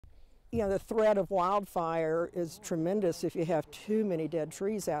You know, the threat of wildfire is tremendous if you have too many dead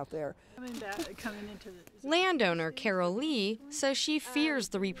trees out there. Landowner Karole Lee says she fears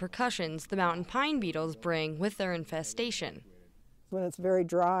the repercussions the mountain pine beetles bring with their infestation. When it's very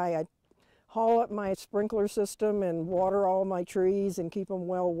dry, I haul up my sprinkler system and water all my trees and keep them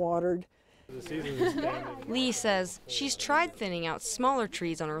well watered. Lee says she's tried thinning out smaller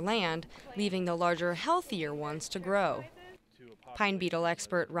trees on her land, leaving the larger, healthier ones to grow. Pine beetle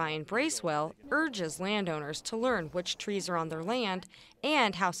expert Bracewell urges landowners to learn which trees are on their land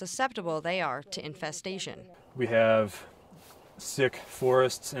and how susceptible they are to infestation. We have sick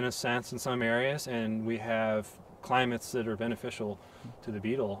forests in a sense in some areas, and we have climates that are beneficial to the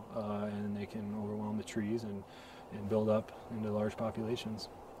beetle, and they can overwhelm the trees and build up into large populations.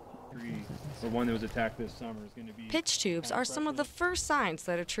 The one that was attacked this summer is going to be... Pitch tubes are some of the first signs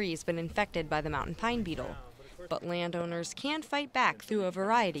that a tree's been infected by the mountain pine beetle. But landowners can fight back through a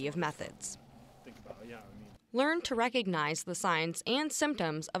variety of methods. Learn to recognize the signs and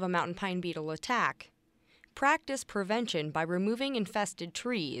symptoms of a mountain pine beetle attack. Practice prevention by removing infested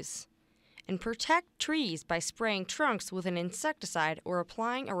trees. And protect trees by spraying trunks with an insecticide or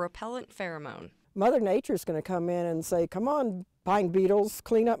applying a repellent pheromone. Mother Nature's going to come in and say, come on, pine beetles,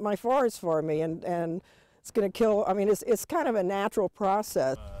 clean up my forest for me. And it's going to kill, I mean, it's kind of a natural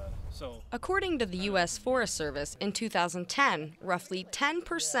process. According to the U.S. Forest Service, in 2010, roughly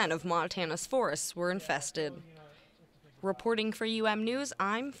 10% of Montana's forests were infested. Reporting for UM News,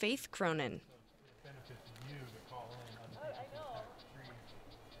 I'm Faith Cronin.